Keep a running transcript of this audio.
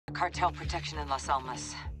cartel protection in Las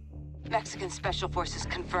Almas. Mexican Special Forces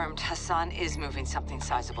confirmed Hassan is moving something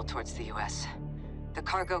sizable towards the US. The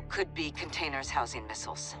cargo could be containers housing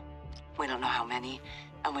missiles. We don't know how many,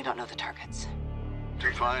 and we don't know the targets.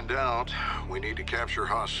 To find out, we need to capture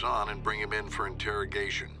Hassan and bring him in for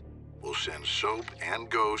interrogation. We'll send Soap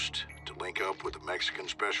and Ghost to link up with the Mexican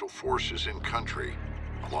Special Forces in country,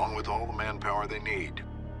 along with all the manpower they need.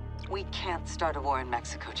 We can't start a war in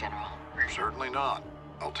Mexico, General. Certainly not.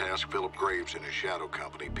 I'll task Philip Graves and his shadow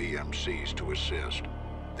company, PMCs, to assist.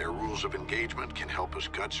 Their rules of engagement can help us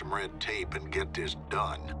cut some red tape and get this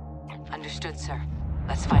done. Understood, sir.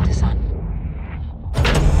 Let's find Hassan.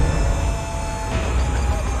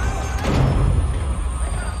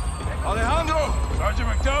 Alejandro! Sergeant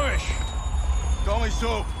McTavish! Call me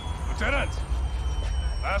Soap. Lieutenant!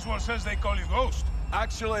 Last one says they call you Ghost.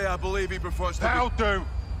 Actually, I believe he prefers to That'll do!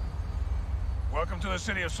 Welcome to the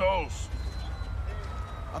City of Souls.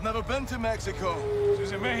 I've never been to Mexico. This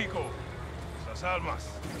is in Mexico. Las Almas.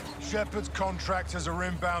 Shepard's contractors are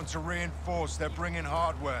inbound to reinforce. They're bringing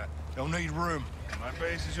hardware. They'll need room. My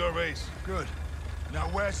base is your base. Good. Now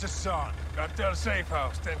where's the sun? Cartel safe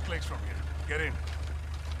house, 10 clicks from here. Get in.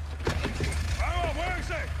 Vamos,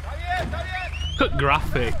 muévense! Look at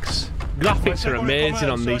graphics. Graphics are amazing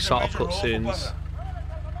on these sort of cutscenes.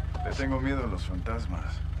 Le tengo miedo a los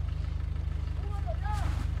fantasmas.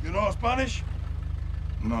 You know Spanish?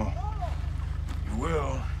 No. You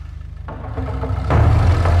will.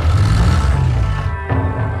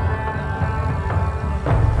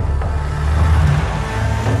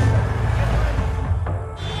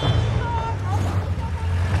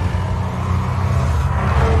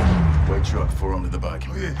 White truck, 4 under the back.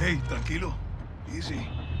 Oye, hey, tranquilo. Easy.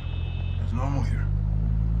 It's normal here.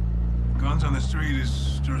 Guns on the street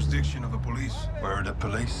is jurisdiction of the police. Where are the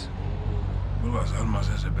police? Well, Las Almas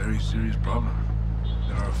has a very serious problem.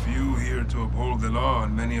 There are few here to uphold the law,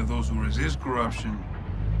 and many of those who resist corruption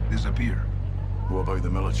disappear. What about the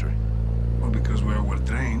military? Well, because we're well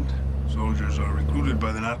trained, soldiers are recruited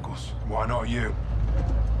by the narcos. Why not you?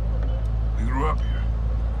 We grew up here.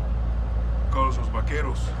 Call us los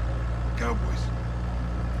vaqueros, cowboys.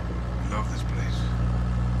 We love this place,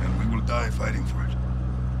 and we will die fighting for it.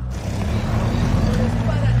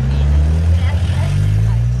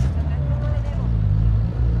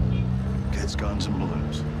 Kids, guns, and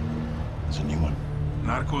balloons. There's a new one.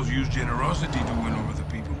 Narcos use generosity to win over the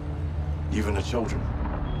people. Even the children.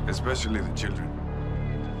 Especially the children.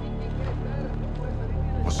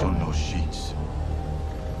 What's on those sheets?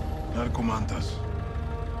 Narcomantas.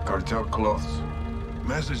 Cartel cloths.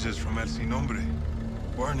 Messages from El Sin Nombre.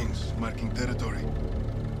 Warnings marking territory.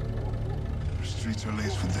 Our streets are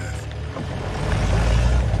laced with death.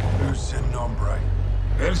 Who's Sin Nombre?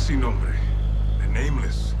 El Sin Nombre. The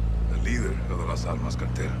nameless. The leader of the Las Almas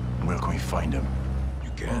cartel. Where can we find him?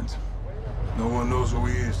 You can't. No one knows who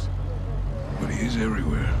he is. But he is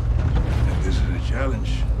everywhere. And this is a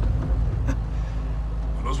challenge.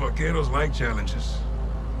 Los vaqueros like challenges.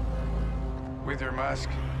 With your mask,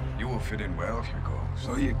 you will fit in well if you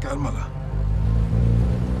go. Oye, cálmala.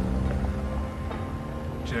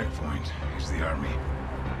 Checkpoint is the army.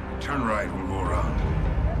 Turn right, we'll go around.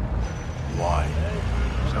 Why?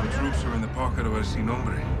 Some troops are in the pocket of El Sin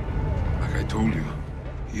Nombre. Like I told you,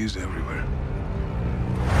 he is everywhere.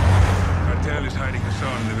 Cartel is hiding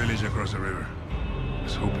Hassan in the village across the river.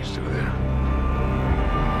 Let's hope he's still there.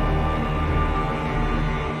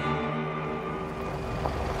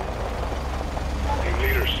 Team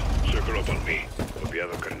leaders, circle up on me.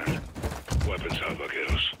 Copiado, carnal. Weapons out,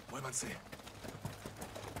 vaqueros. Muévanse.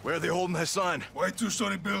 Where are they holding Hassan? White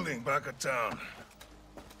two-story building back of town.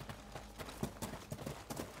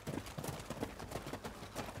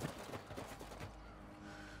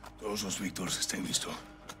 Todos los Víctores estén listos.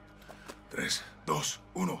 3, 2,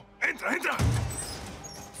 1. ¡Entra, entra!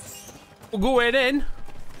 We're going in.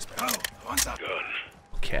 Despejado, avanza. Gun.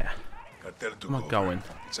 Okay. Cartel to I'm not going.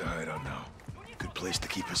 It's a hideout now. Good place to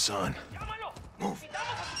keep Hassan. Move.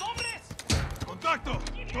 Contacto.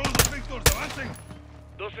 Todos los Víctores, avancen.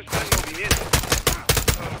 Dos están en movimiento.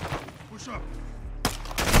 Push up.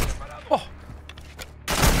 Oh.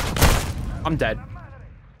 I'm dead.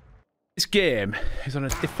 This game is on a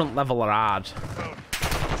different level of hard.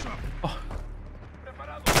 Oh.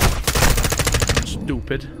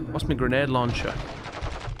 Stupid. What's my grenade launcher?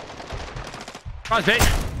 Right, mate.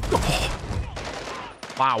 Oh.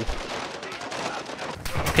 Wow.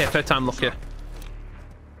 Okay, third time lucky.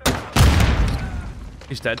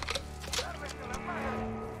 He's dead.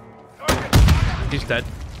 He's dead.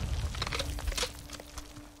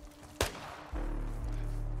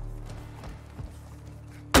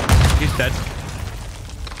 He's dead.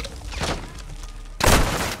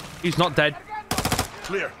 He's not dead.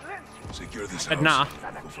 Clear. Secure this Dead house. now.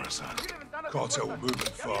 Go for Hassan. Cartel will move it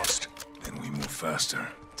fast. Then we move faster.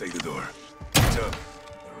 Take the door. Hands up.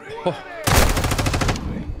 They're ready. Oh.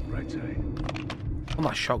 Right side. Oh,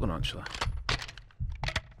 that shotgun actually.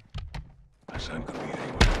 Hassan could be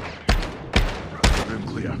anywhere. Room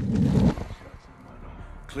clear.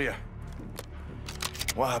 Clear.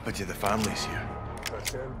 What happened to the families here?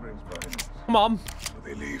 Cartel brings violence. Come on. So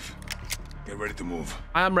they leave. Get ready to move.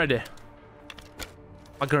 I am ready.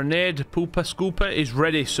 My grenade pooper scooper is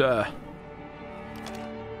ready, sir.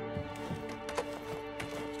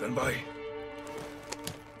 Stand by.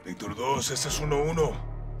 Víctor 2, este es 1-1.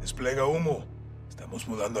 Desplega humo. Estamos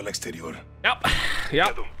mudando al exterior. Yep.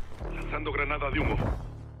 Yep. Lanzando granada de humo.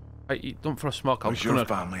 Hey, don't throw smoke. I'm How's just your gonna,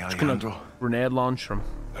 family, just gonna Alejandro? grenade launch them.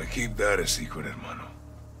 I keep that a secret, hermano.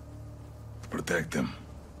 Protect them.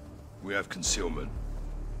 We have concealment.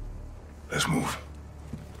 Let's move.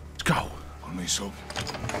 Let's go. On me, Soap.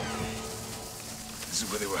 This is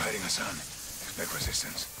where they were hiding Hassan. Expect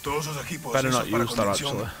resistance. Todos los equipos. Better not listos para use that,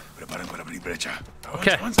 contención. actually. Preparen para abrir brecha.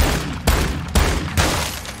 Okay. Avanza.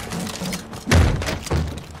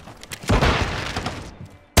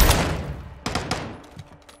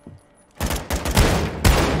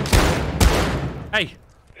 Hey.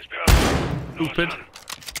 Esperado. No, Stupid. Hassan.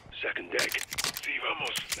 Second deck. Sí,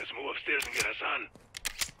 vamos. Let's move upstairs and get Hassan.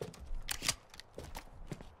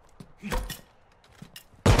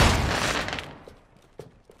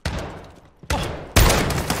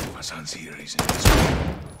 Hassan's here. He's in this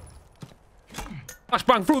room.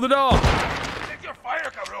 Flashbang through the door. Take your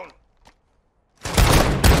fire, cabrón.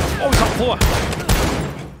 Oh, he's on the floor.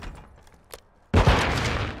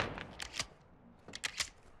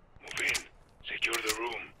 Move in. Secure the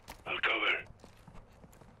room. I'll cover.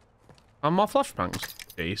 And my flashbangs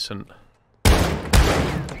decent.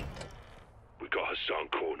 We got Hassan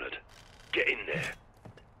cornered. Get in there.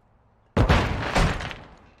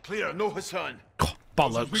 Clear. No Hassan. God,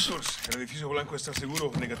 bollocks. Víctor, el edificio blanco está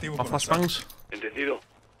seguro. Negativo My con Hassan. flashbangs. Entendido.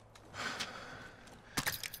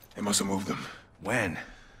 They must have moved them. When?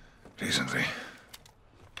 Recently.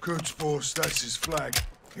 Quds Force, that's his flag.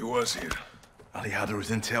 He was here. Alejandro's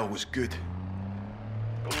intel was good.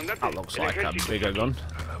 That looks like a bigger gun.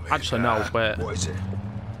 Actually, no, wait. What is it?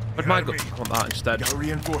 Where'd my gun? I want that instead. Got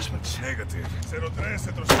reinforcements. Negative. 03,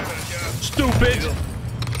 retroceda ya. Stupid!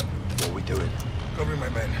 What are we doing? Cover my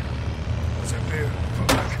men. Was it clear? Fall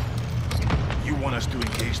back. You want us to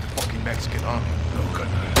engage the fucking Mexican army? No,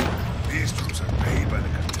 Colonel. These troops are paid by the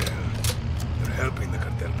cartel. They're helping the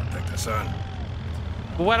cartel protect Hassan.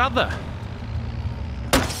 But where are they?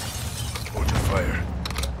 Hold your fire.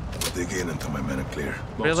 We'll dig in until my men are clear.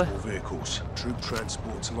 Really? Multiple vehicles, troop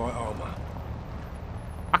transports, light armor.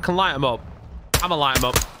 I can light them up. I'ma light them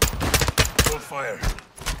up. Hold fire.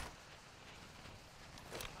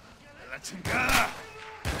 La chingada!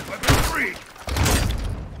 Weapon free!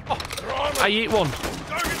 I eat one.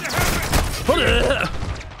 Target the helmet!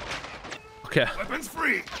 Okay. Weapons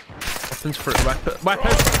free! Weapons for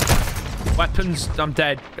Weapons. I'm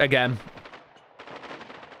dead again.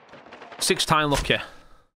 6 time lucky.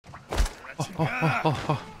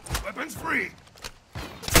 Weapons free!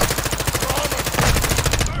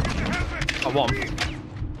 I won.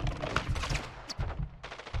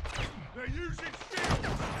 They're using shields!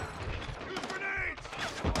 Use grenades!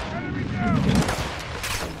 Enemy down!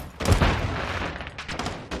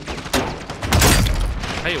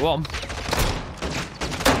 Hey, it won.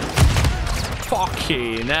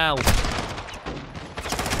 Fucking hell.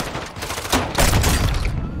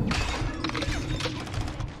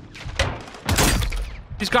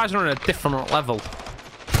 These guys are on a different level.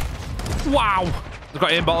 Wow! They've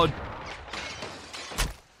got aimbotted.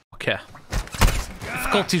 Okay.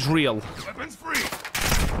 Difficulty's real. Weapons free!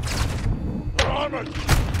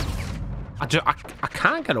 I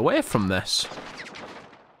can't get away from this.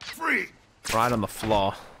 Free! Right on the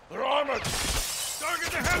floor. They're armored!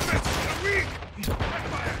 Target the helmets! They're weak! Attack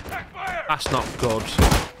fire! Attack fire! That's not good.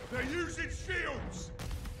 They're using shields!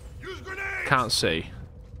 Use grenades! Can't see.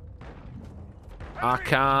 I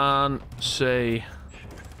can't see.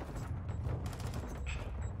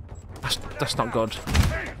 That's not good.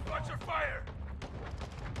 Hey, watch your fire!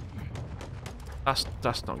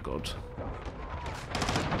 That's not good.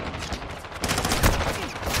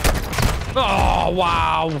 Oh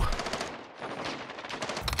wow!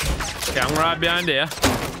 Okay, I'm right behind here.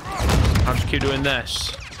 I'll just keep doing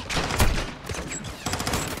this.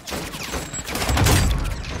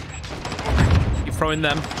 Keep throwing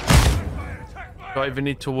them. Don't even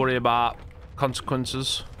need to worry about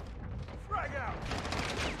consequences.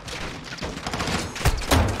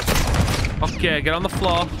 Okay, get on the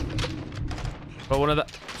floor. Throw one of the...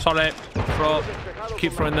 Sorry. Throw.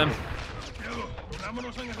 Keep throwing them.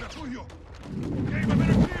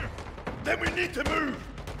 Then we need to move.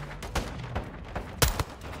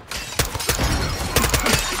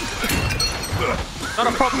 Not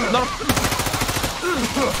a problem. Not a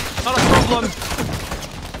problem.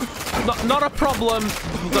 Not a problem.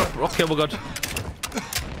 Okay, we're good.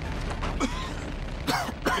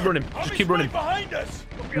 Keep running. Just keep running. Behind us.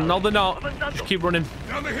 No, they're not. Just keep running.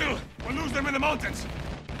 Down the hill. We'll lose them in the mountains.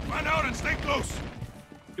 Run out and stay close.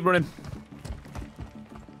 Keep running.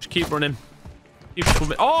 Just keep running. Keep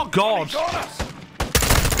swimming. Oh, God.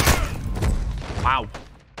 Wow.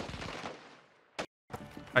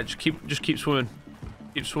 Right, just keep swimming.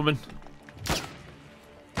 Keep swimming.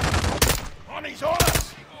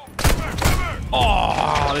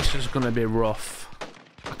 Oh, this is gonna be rough.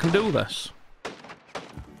 I can do this.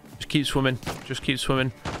 Just keep swimming. Just keep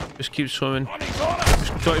swimming. Just keep swimming.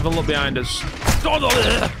 Just don't even look behind us.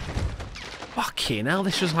 Fucking hell,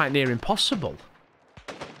 this is like near impossible.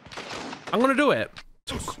 I'm gonna do it.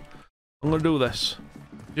 I'm gonna do this.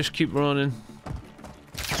 Just keep running.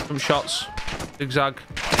 Some shots. Zigzag.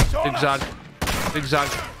 Zigzag. Zigzag.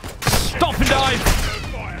 Stop and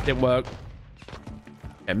dive! Didn't work.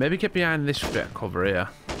 Yeah, maybe get behind this bit of cover here.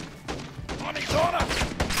 I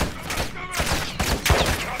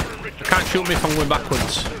can't shoot me if I'm going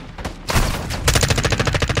backwards.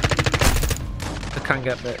 I can't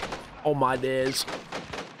get bit. Oh my days.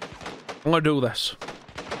 I'm gonna do this.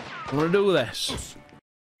 I'm gonna do this.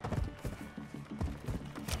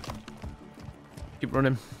 Keep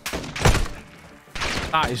running.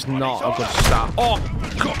 That is not a good start. Oh,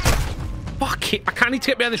 God. Fuck it. I can't need to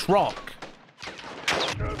get behind this rock.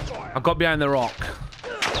 I got behind the rock.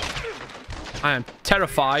 I am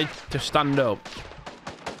terrified to stand up.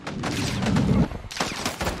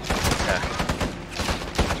 Yeah.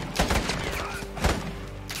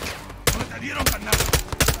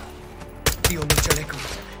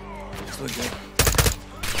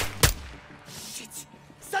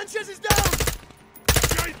 Sanchez is down!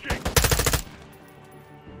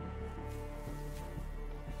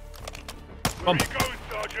 Come on.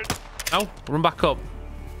 No, run back up.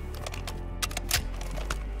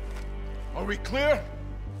 Are we clear?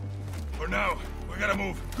 For now, we gotta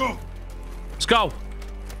move. Go. Let's go.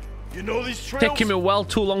 You know these trails? Taking me well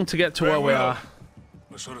too long to get to where we are.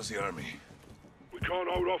 But so does the army. We can't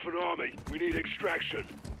hold off an army. We need extraction.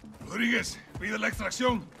 Rodriguez, pide la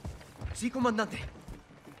extracción. Sí, comandante.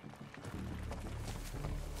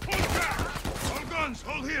 Hold back! All guns,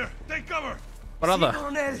 hold here. Take cover. What other?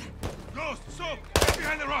 Coronel. Ghost, Soap, get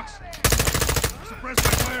behind the rocks. Suppress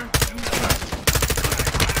my fire and move fast.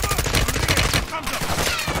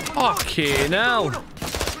 Fucking hell.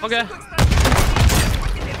 Okay.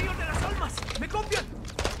 Me copian.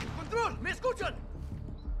 Control, me escuchan.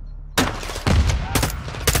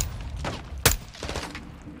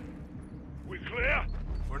 We clear?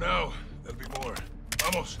 For now, there'll be more.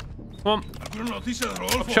 Vamos. Come on. ¿Alguna noticia de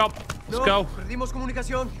Rodolfo? Chop. Let's go. Perdimos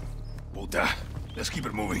comunicación. Puta. Let's keep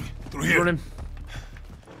it moving. Through Keep here. running.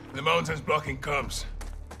 The mountain's blocking comms.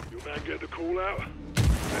 Your man get the call out?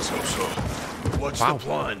 Let's hope so. What's Wow. the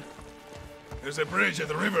plan? There's a bridge at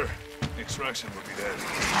the river. Extraction will be there.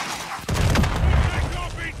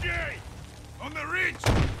 RPG! On the ridge!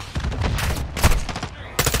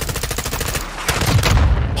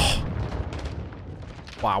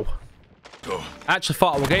 Wow. Go. I actually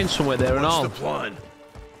thought I was getting somewhere there and all. What's the plan?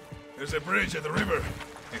 There's a bridge at the river.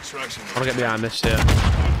 Extraction. I want to get behind this here.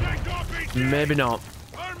 Contact RPG! Maybe not.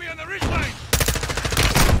 Army on the ridge line!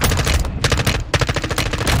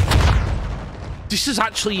 This is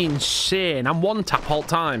actually insane. I'm one tap all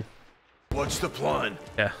time. What's the plan?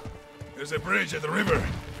 Yeah. There's a bridge at the river.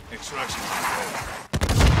 Extraction.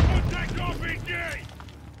 Contact RPG!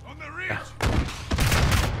 On the ridge!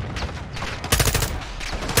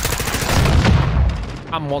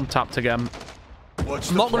 I'm one tapped again. What's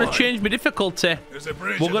I'm the not going to plan? change my difficulty. There's a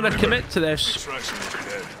bridge We're at going the to river. commit to this. Extraction will be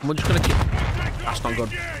there. And we're just going to keep... That's not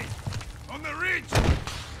good. On the ridge!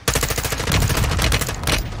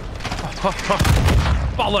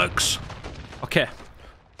 Bollocks. Okay.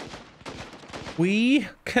 We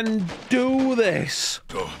can do this.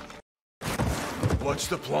 Go. What's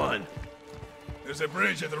the plan? There's a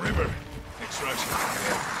bridge at the river. Extraction.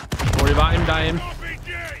 Don't worry about him dying.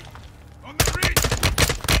 RPG! On the ridge!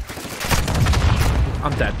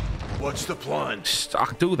 I'm dead. What's the plan? I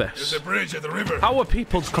can do There's this. a bridge at the river. How are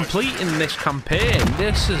people completing this campaign?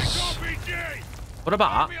 This is... RPG! What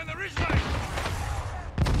about Army that? on the ridge line.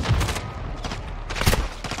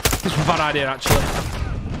 This is a bad idea, actually.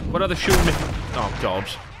 What are they shooting me? Oh, God.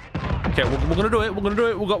 Okay, we're gonna do it. We're gonna do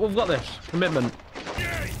it. We've got this. Commitment.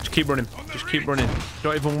 Just keep running. Just keep running.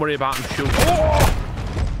 Don't even worry about him shooting. Oh!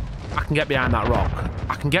 I can get behind that rock.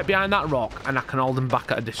 I can get behind that rock, and I can hold him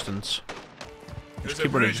back at a distance. Just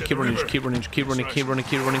keep running. Just keep running. Just keep running. Just keep running. Keep running.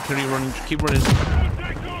 Keep running. Keep running. Just keep running.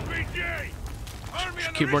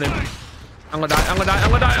 Just keep running. I'm gonna die. I'm gonna die. I'm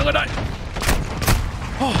gonna die. I'm gonna die.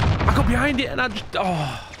 Oh, I got behind it, and I just.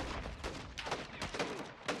 Oh.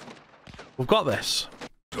 We've got this.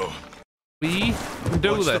 Go. We can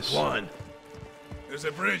do What's this. the plan? There's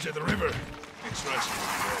a bridge at the river. Extraction.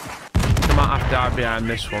 I might have to dive behind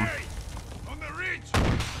this one. On the ridge.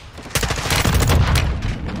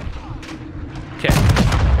 Okay.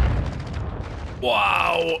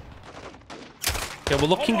 Wow. Okay, we're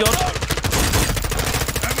looking good.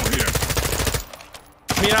 Ammo here.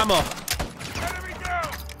 Give me your ammo. Enemy down.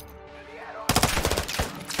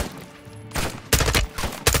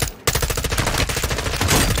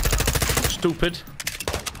 Stupid.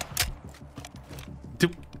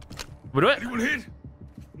 We do it. Anyone hit?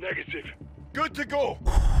 Negative. Good to go.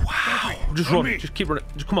 Wow. Just On run. me. Just keep running.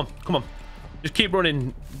 Just come on. Come on. Just keep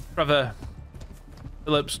running. Trevor.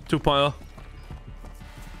 Phillips 2.0.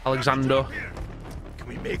 Alexander. Can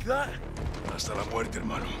we make that? Hasta la muerte,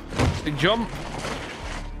 hermano. Big jump.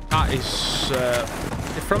 That is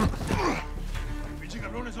different. Pinche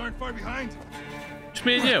cabrones aren't far behind. Just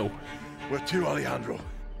me and you. Where to, Alejandro?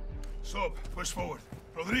 Soap, push forward.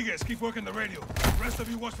 Rodriguez, keep working the radio. The rest of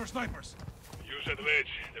you watch for snipers. Use that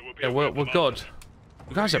ledge. There will be Yeah, a we're welcome good. out.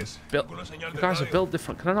 You guys are built. You guys are built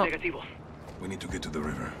different. Can I not? We need to get to the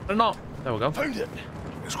river. Can I not? There we go. Found it.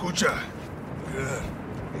 Escucha. Look at that.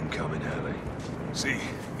 Incoming alley. See,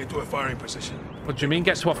 get to a firing position. What do you mean?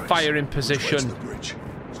 Get to a firing Which way's position. the bridge?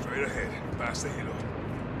 Straight ahead, past the hilo.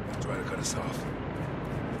 Try to cut us off.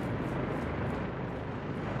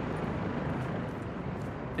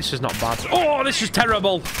 This is not bad. Oh, this is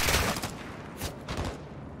terrible.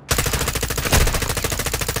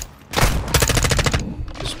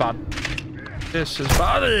 This is bad. This is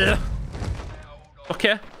bad.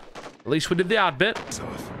 Okay. At least we did the hard bit. It's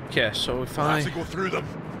off. Okay, so if I I have to go through them.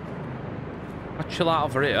 chill out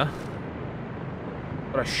over here.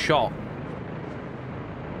 Got a shot.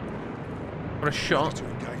 Got a shot. To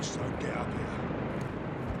engage, so get up here.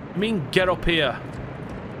 I mean, get up here.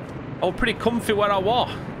 Oh, pretty comfy where I was.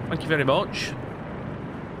 Thank you very much.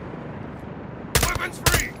 Weapons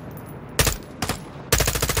free!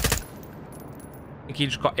 I think he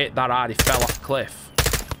just got hit that hard. He fell off the cliff.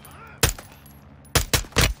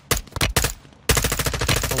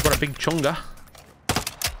 Oh, I've got a big chunga.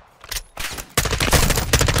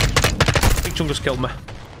 Big chunga's killed me. I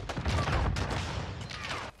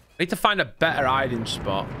need to find a better hiding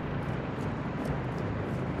spot.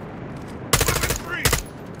 Weapons free!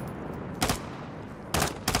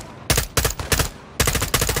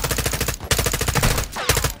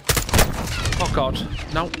 Oh god.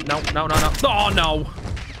 No, no, no, no, no. Oh no!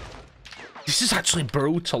 This is actually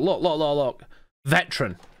brutal. Look, look, look, look.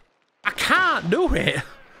 Veteran. I can't do it.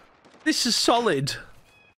 This is solid.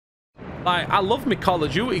 Like, I love my Call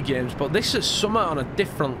of Duty games, but this is somewhere on a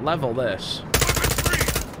different level, this. Weapons free!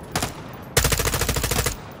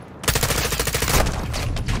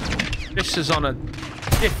 This is on a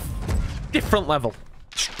different level.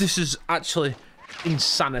 This is actually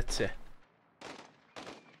insanity.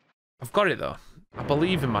 I've got it though. I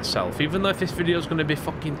believe in myself. Even though if this video is going to be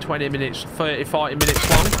fucking 20 minutes, 30, 40 minutes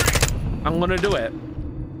long, I'm going to do it.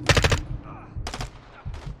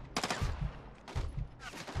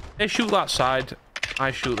 They shoot that side.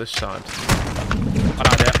 I shoot this side. Bad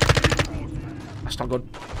idea. That's not good.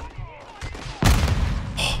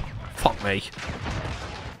 Oh, fuck me.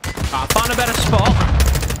 Right, I found a better spot.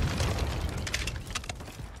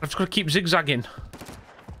 I'm just going to keep zigzagging.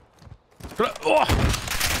 Oh!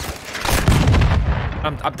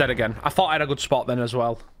 I'm dead again. I thought I had a good spot then as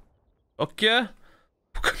well. Okay.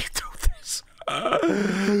 We're going to do this.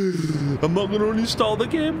 I'm not going to uninstall the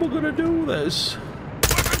game. We're going to do this.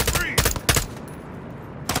 Weapons free!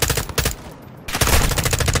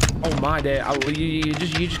 Oh my day. You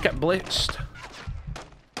just get blitzed.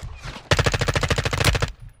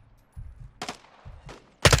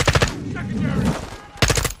 Secondary!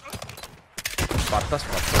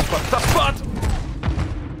 That's bad.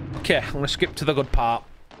 Okay, I'm gonna skip to the good part.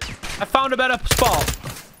 I found a better spot.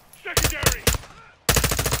 Secondary!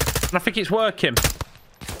 And I think it's working.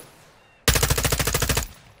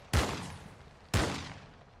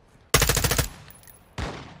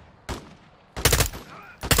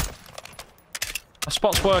 My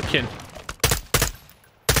spot's working.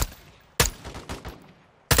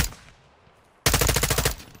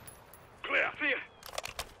 Clear. Clear.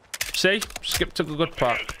 See? Skipped to the good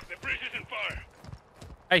part. The bridge is in fire.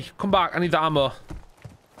 Hey, come back. I need that ammo.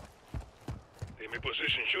 Enemy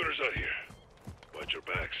position shooters out here. Watch your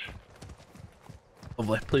backs.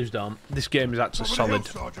 Lovely. Please don't. This game is actually solid.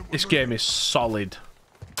 This game is solid.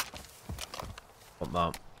 Want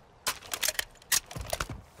that.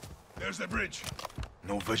 There's the bridge.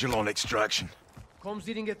 No visual on extraction. Comms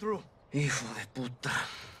didn't get through. Hijo de puta.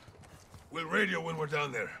 We'll radio when we're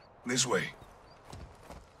down there. This way.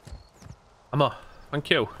 Ammo. Thank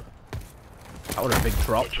you. That was a big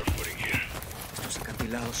drop. Watch your footing here. Los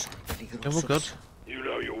acantilados Yeah, we're good. peligrosos. You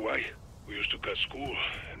know your way. We used to cut school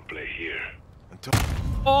and play here.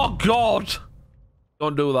 Oh, God!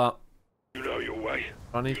 Don't do that. You know your way.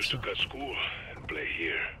 I We need used to... to cut school and play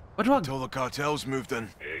here. Where do I... Until the cartels moved in.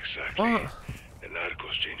 Exactly. What? The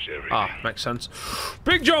narcos changed everything. Ah, makes sense.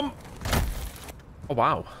 Big jump! Oh,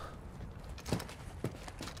 wow.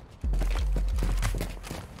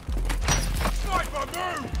 Sniper,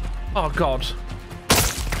 move! Oh, God.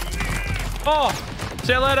 Oh!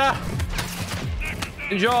 See you later!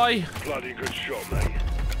 Enjoy! Bloody good shot, mate.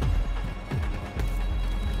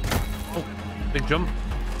 Oh, big jump.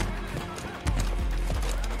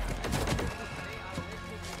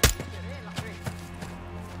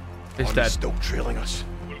 He's Oh, dead. Still trailing us.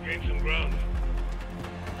 We'll gain some ground.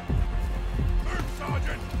 Move,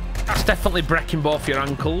 Sergeant! That's definitely breaking both your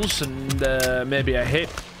ankles and maybe a hip.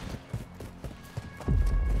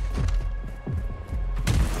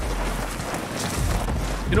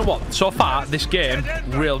 You know what? So far, this game,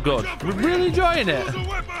 real good. We're really enjoying it. Use a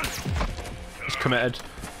weapon! It's committed.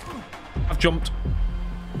 I've jumped.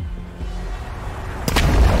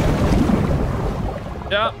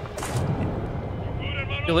 Yeah.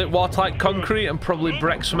 You'll hit water like concrete and probably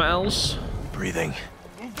break something else. Breathing.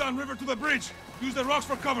 Move downriver to the bridge. Use the rocks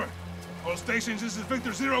for cover. All stations, this is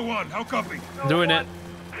Victor 01. How copy? Doing it.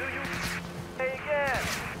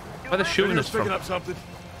 Where are they shooting us Picking from? up something.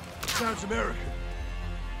 Sounds American.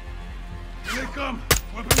 Here they come.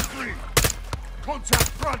 Weapons free. Contact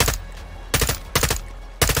front.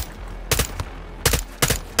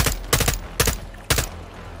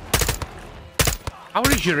 How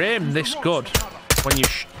is your aim this good when you're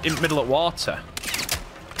in the middle of water?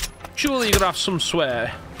 Surely you're gonna have some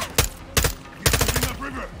swear. Keep moving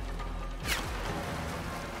upriver.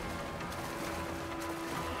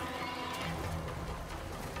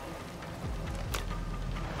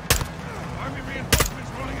 Army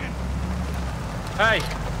reinforcements rolling in. Hey!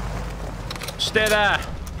 Stay there!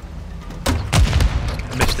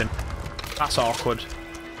 I missed him. That's awkward.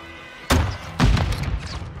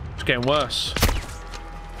 It's getting worse.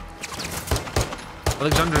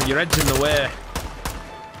 Alexandra, your head's in the way.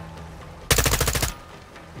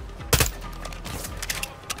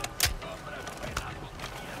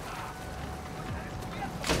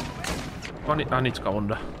 I need to go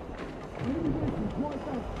under.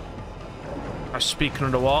 I'm speaking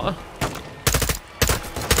underwater.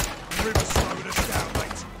 River slowing us down,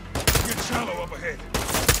 mate. Get shallow up ahead.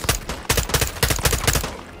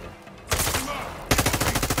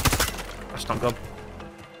 That's not good.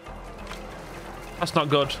 That's not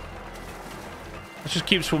good. Let's just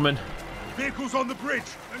keep swimming. Vehicles on the bridge.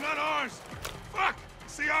 They're not ours. Fuck!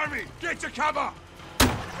 It's the army. Get to cover. We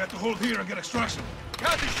have to hold here and get extraction.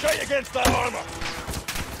 Can't be straight against that armor.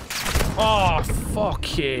 Oh,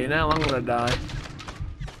 fucking hell, I'm gonna die.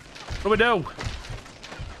 What do we do?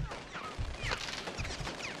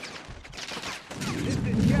 This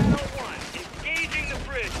is Shadow 1. Engaging the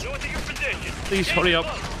bridge north of your position. Please hurry up.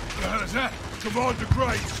 What the hell is that? Commander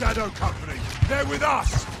Graves, Shadow Company. They're with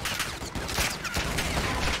us.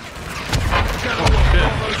 Shadow 1,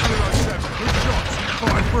 007. Good shots.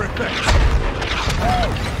 Fine for effect.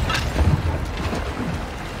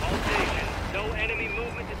 All stations, no enemy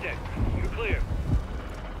movement detected. You're clear.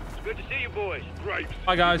 It's good to see you boys. Graves.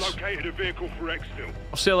 Bye, guys. Located a vehicle for exfil.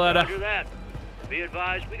 I'll see you later. Roger that. Be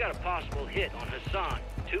advised, we got a possible hit on Hassan,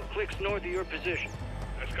 2 clicks north of your position.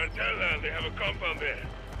 That's cartel land. They have a compound there.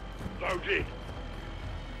 Loaded.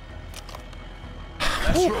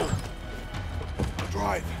 Let's roll.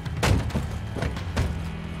 Drive.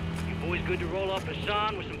 You boys good to roll up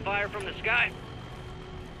Hassan with some fire from the sky?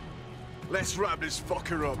 Let's wrap this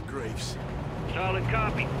fucker up, Graves. Solid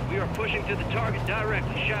copy. We are pushing to the target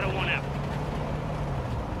directly. Shadow 1 out.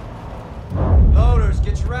 Loaders,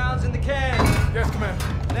 get your rounds in the can. Yes, Commander.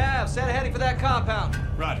 Nav, set a heading for that compound.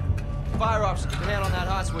 Roger. Fire officer, keep your hand on that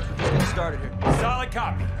hot switch. We're just getting started here. Solid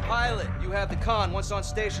copy. Pilot, you have the con. Once on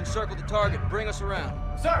station, circle the target. Bring us around.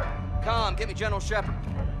 Sir. Com, get me General Shepard.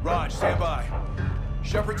 Raj, stand by.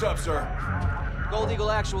 Shepard's up, sir. Gold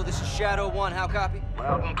Eagle Actual, this is Shadow 1. How copy?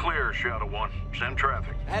 Loud and clear, Shadow 1. Send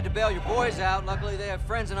traffic. I had to bail your boys out. Luckily, they have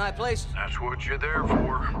friends in high places. That's what you're there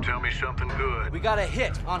for. Tell me something good. We got a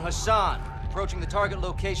hit on Hassan. Approaching the target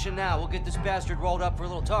location now. We'll get this bastard rolled up for a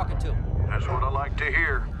little talking to. That's what I like to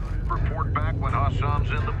hear. Report back when Hassan's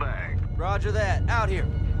in the bag. Roger that. Out here.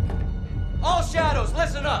 All Shadows,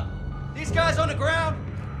 listen up. These guys on the ground,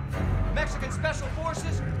 Mexican Special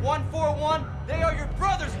Forces, 141, they are your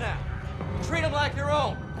brothers now. Treat them like your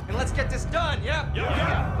own. And let's get this done, yeah?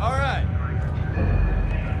 Yeah. All right.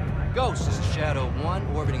 Ghost, this is Shadow 1,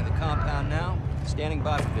 orbiting the compound now. Standing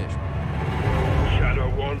by for visual. Shadow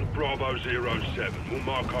 1, Bravo 07. We'll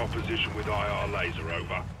mark our position with IR laser,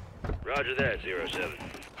 over. Roger that, 07.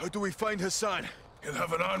 How do we find Hassan? He'll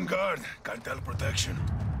have an armed guard. Cartel protection.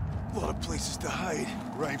 A lot of places to hide.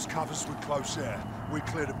 Rames covers with close air. We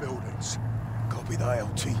clear the buildings. Copy the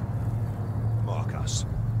LT. Mark us.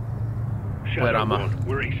 Shadow Where am I? 1,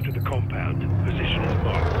 we're east of the compound. Position is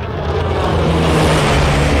marked.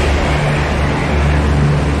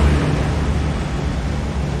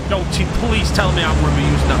 No, please tell me I'm going to be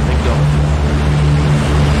using that big gun.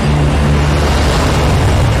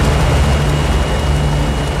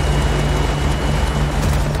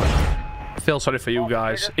 I feel sorry for you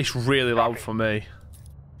guys. It's really loud for me.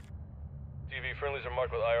 TV friendlies are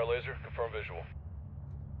marked with IR laser. Confirm visual.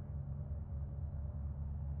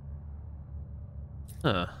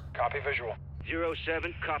 Huh. Copy visual.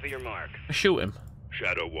 07, copy your mark. Shoot him.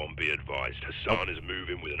 Shadow 1, be advised. Hassan is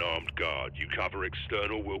moving with an armed guard. You cover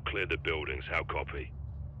external, we'll clear the buildings. How copy?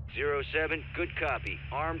 07, good copy.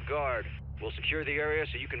 Armed guard. We'll secure the area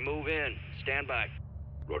so you can move in. Stand by.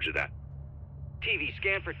 Roger that. TV,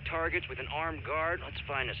 scan for targets with an armed guard. Let's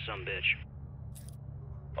find us some bitch.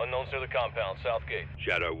 Unknowns near the compound, south gate.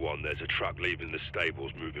 Shadow 1, there's a truck leaving the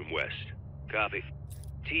stables moving west. Copy.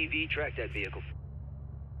 TV, track that vehicle.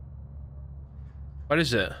 What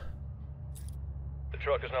is it? The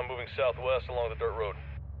truck is now moving southwest along the dirt road.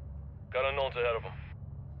 Got unknowns ahead of them.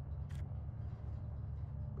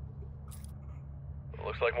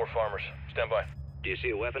 Looks like more farmers. Stand by. Do you see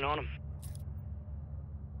a weapon on him?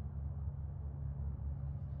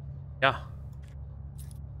 Yeah.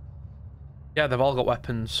 Yeah, they've all got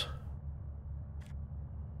weapons.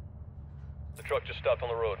 The truck just stopped on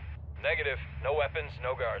the road. Negative. No weapons,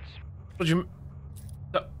 no guards. What do you...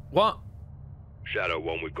 What? Shadow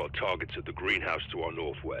 1, we've got targets at the greenhouse to our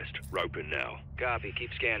northwest. Roping now. Copy, keep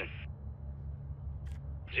scanning.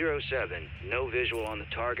 07, no visual on the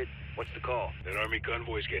target. What's the call? An army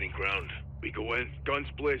convoy's getting ground. We go in, guns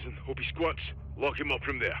blazing, hope he squats. Lock him up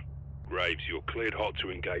from there. Graves, you're cleared hot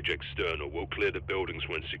to engage external. We'll clear the buildings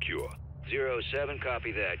when secure. 07,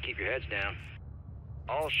 copy that. Keep your heads down.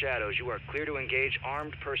 All Shadows, you are clear to engage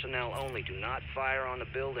armed personnel only. Do not fire on the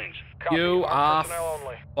buildings. Copy. You are personnel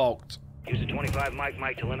only. fucked. Use the 25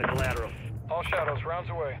 mic to limit collateral. All Shadows, rounds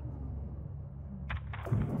away.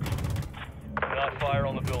 Do not fire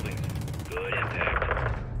on the buildings. Good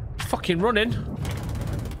impact. Fucking running.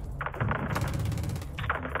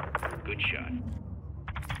 Good shot.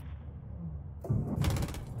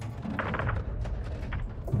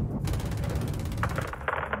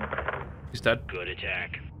 He's dead. Good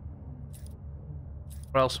attack.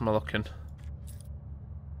 Where else am I looking?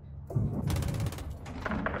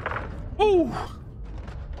 Ooh!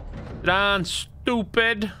 Dan,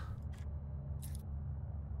 stupid!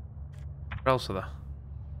 Where else are there?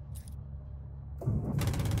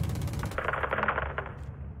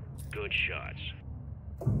 Good shots.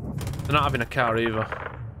 They're not having a car either.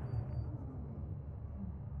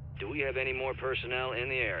 Do we have any more personnel in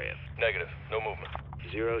the area? Negative. No movement.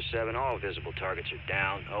 07, all visible targets are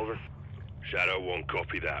down. Over. Shadow 1,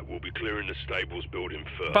 copy that. We'll be clearing the stables building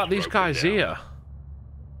first. About these Roping guys down. here.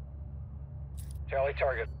 Tally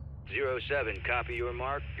target. 07, copy your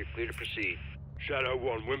mark. You're clear to proceed. Shadow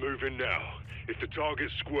 1, we're moving now. If the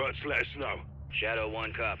target squirts, let us know. Shadow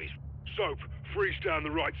 1 copies. Soap, freeze down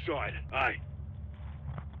the right side. Aye.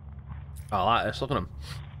 I like this. Look at them.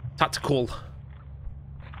 Tactical.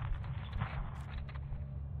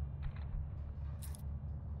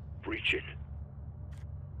 Breaching.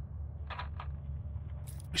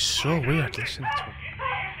 It's so weird listening to him.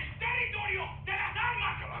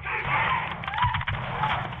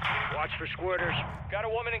 Watch for squirters. Got a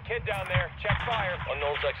woman and kid down there. Check fire.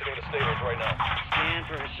 Unknowns exiting the stables right now. Scan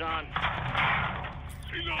for Hassan.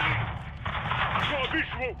 Got a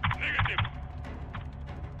visual. Negative.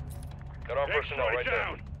 Got armed personnel right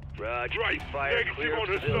down. there. Roger. Great. Fire Negative clear on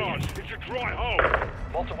civilians. Hassan. It's a dry hole.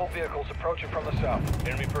 Multiple vehicles approaching from the south.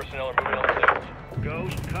 Enemy personnel are moving on the stables.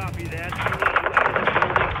 Ghost, copy that. We need you out of the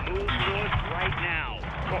building. Move north right now.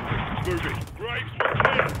 Copy. Move it. Graves, we're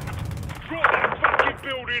clear. Drop that fucking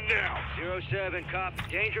building now. 07, copy.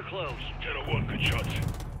 Danger close. 10-1, good shots.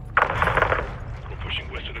 We're pushing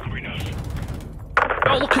west of the greenhouse.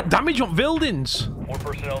 Oh, look at damage on buildings. More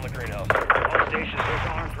personnel in the greenhouse. All stations, there's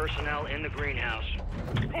armed personnel in the greenhouse.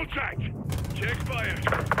 Contact! Check fire.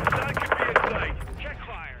 That could be inside. Check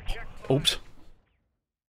fire. Check fire. Oops.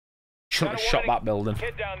 Shouldn't have shot that building.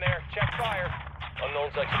 Kid down there. Check fire.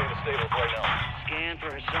 Unknown's exiting the stables right now. Scan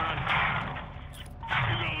for Hassan.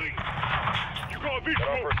 Reloading. You got a Got visual.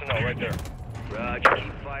 our personnel right there. Roger,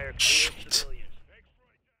 keep fire clear of Shit. civilians.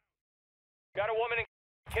 Got a woman and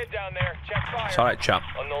kid down there. Check fire. It's alright, chap.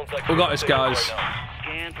 Unknown's exiting We got the this, stables guys. right now.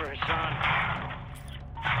 Scan for Hassan.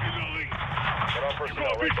 Reloading. Got our You personnel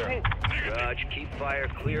got a right visual. there. Negative. Roger, keep fire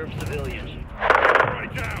clear of civilians.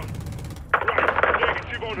 Right down. Right.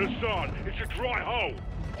 Negative on Hassan. It's a dry hole.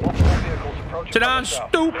 Multiple vehicles approaching. Sit down, from the south.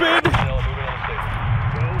 stupid! Personnel moving on the stable.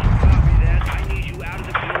 Ghost, copy that. I need you out of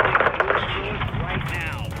the building. Do it right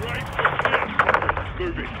now. Right, we're clear.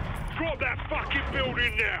 Move it. Drop that fucking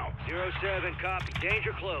building now. 07, copy.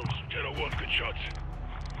 Danger close. 10-1, good shots.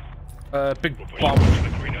 Big We're pushing bomb. west of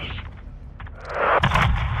the greenhouse.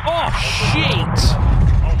 Oh, shit!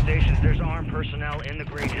 All stations, there's armed personnel in the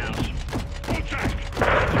greenhouse. Contact!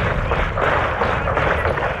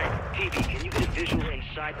 TV, can you get a visual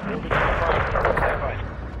inside the building? Stand by.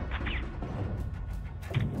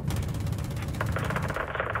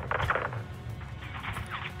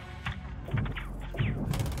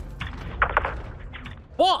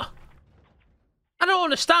 What? I don't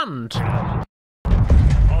understand.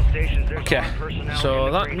 All stations, there's Okay, armed personnel so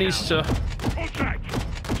in the that needs greenhouse. to... Contact!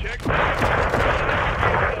 Check.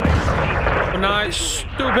 Good night,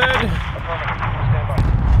 stupid! Affirmative. Stand by.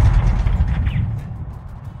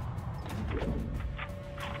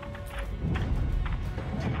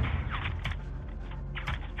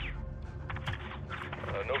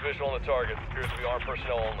 No visual on the target. Appears to be armed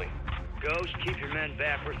personnel only. Ghost, keep your men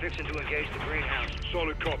back. We're fixing to engage the greenhouse.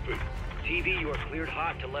 Solid copy. TV, you are cleared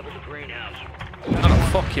hot to level the greenhouse. Not a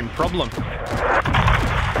fucking problem.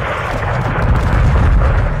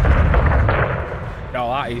 Oh,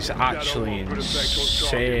 that is actually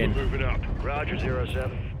insane. Moving up. Roger,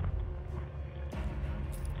 07.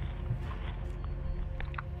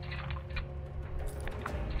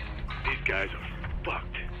 These guys are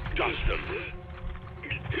fucked. Dust them.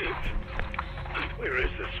 Where is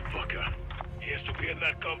this fucker? He has to be in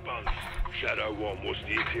that compound. Shadow 1, what's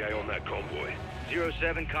the ETA on that convoy?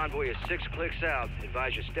 07, convoy is 6 clicks out.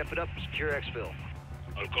 Advise you step it up and secure exfil.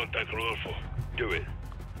 I'll contact Rodolfo. Do it.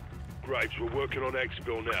 Graves, we're working on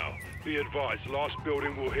exfil now. Be advised, last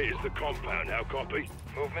building we'll hit is the compound. How copy?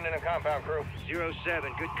 Movement in a compound, crew.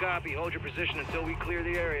 07, good copy. Hold your position until we clear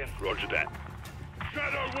the area. Roger that.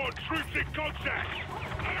 Shadow 1, troops in contact!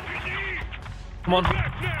 RPG! Come on.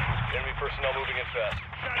 Left now! Enemy personnel moving in fast.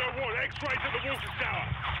 Shadow 1, X-ray to the water tower!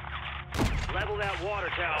 Level that water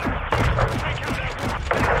tower. Take out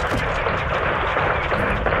that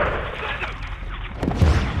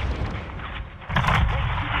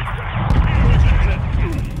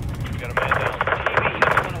We got a man down. TV, you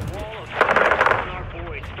want a wall of fire on our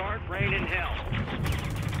boys. Start raining hell.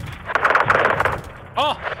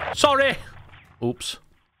 Oh, sorry. Oops.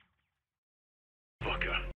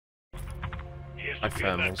 fucker. He has My to be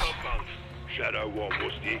in that thermals. compound. Shadow 1,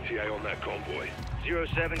 what's the ETA on that convoy?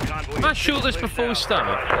 07, convoy. Can I is shoot 6 this clicks before we out.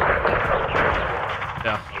 start?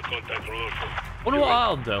 Yeah. I'll contact Rodolfo. Wonder what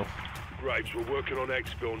I'll do. Graves, we're working on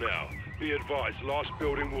exfil now. Be advised, last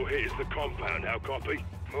building we'll hit is the compound. How copy?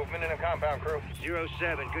 Movement in a compound, crew.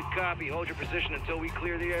 07, good copy. Hold your position until we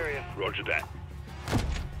clear the area. Roger that.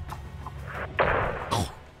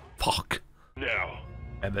 Fuck. Now.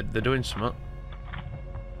 Yeah, they're doing something.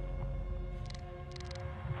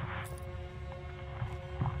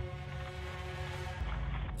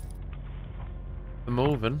 They're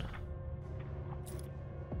moving.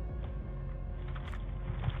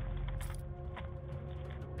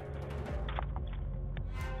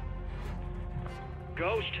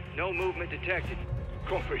 Ghost, no movement detected.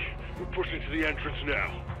 Copy. We're pushing to the entrance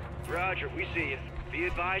now. Roger, we see you. Be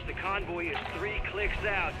advised the convoy is 3 clicks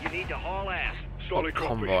out. You need to haul ass. Solid copy.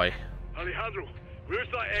 Convoy. Alejandro, where's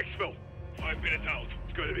that exfil? 5 minutes out.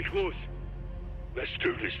 It's going to be close. Let's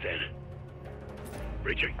do this then.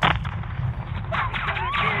 Reaching.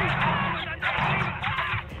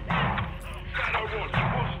 Shadow 1,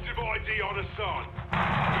 positive ID on Hassan.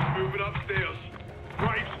 He's moving upstairs.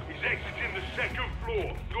 Graves, he's exiting the 2nd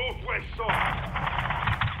floor, northwest side.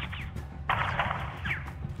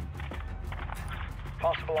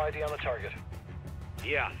 Possible ID on the target.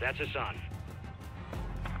 Yeah, that's Hassan.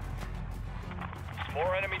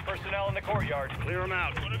 More enemy personnel in the courtyard. Clear them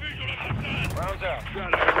out. Rounds out.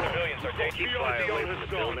 Civilians are Keep fire away from the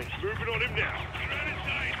building. Moving on him now.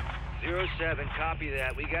 07, copy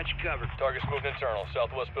that. We got you covered. Target's moved internal.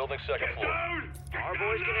 Southwest building, second floor. Our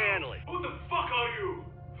boys can handle it. Who the fuck are you?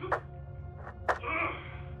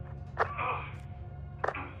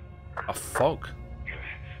 Oh, fuck.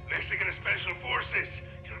 Mexican Special Forces.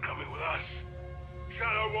 You're coming with us.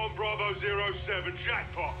 Shadow 1 Bravo 07,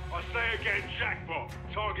 jackpot. I say again, jackpot.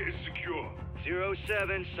 Target is secure.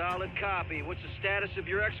 07, solid copy. What's the status of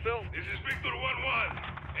your exfil? This is Victor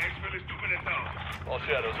 1-1. Exfil is 2 minutes out. All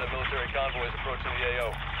shadows, that military convoy is approaching the AO.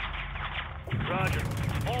 Roger.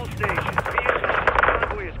 All stations. Be advised, the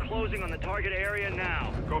convoy is closing on the target area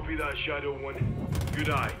now. Copy that, Shadow 1. Good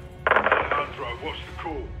eye. Alejandro, what's the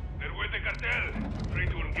call? They're with the cartel. Free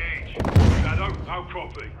to engage. Shadow, how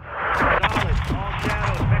copy? Solid. All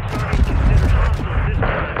shadows. Vexon is considered hostile this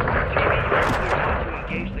time. TV, you are clear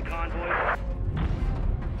to engage the convoy.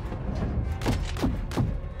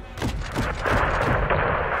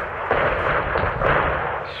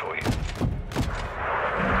 Sweet.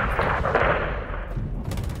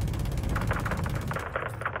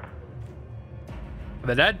 Are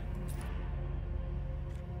they dead?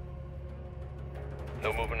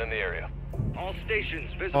 No movement in the area. All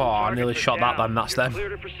stations. Visible Oh, I targets nearly are shot that down. then, that's You're them. clear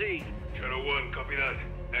to proceed. Shadow 1, copy that.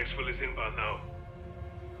 Exfil is inbound now.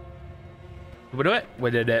 Did we do it? We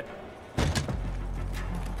did it.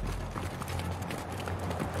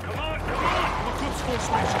 Come on, come on!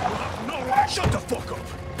 No, shut the fuck up.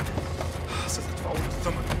 Haces el favor,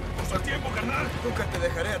 toma. Nuestro tiempo, carnal. Nunca te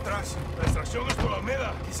dejaré atrás. La extracción es por la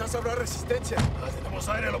Almeda. Quizás habrá resistencia. Tenemos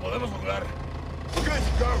aire, lo podemos lograr.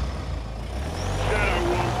 Good, go. Shadow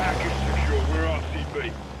 1 package secure. We're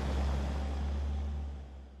RCB.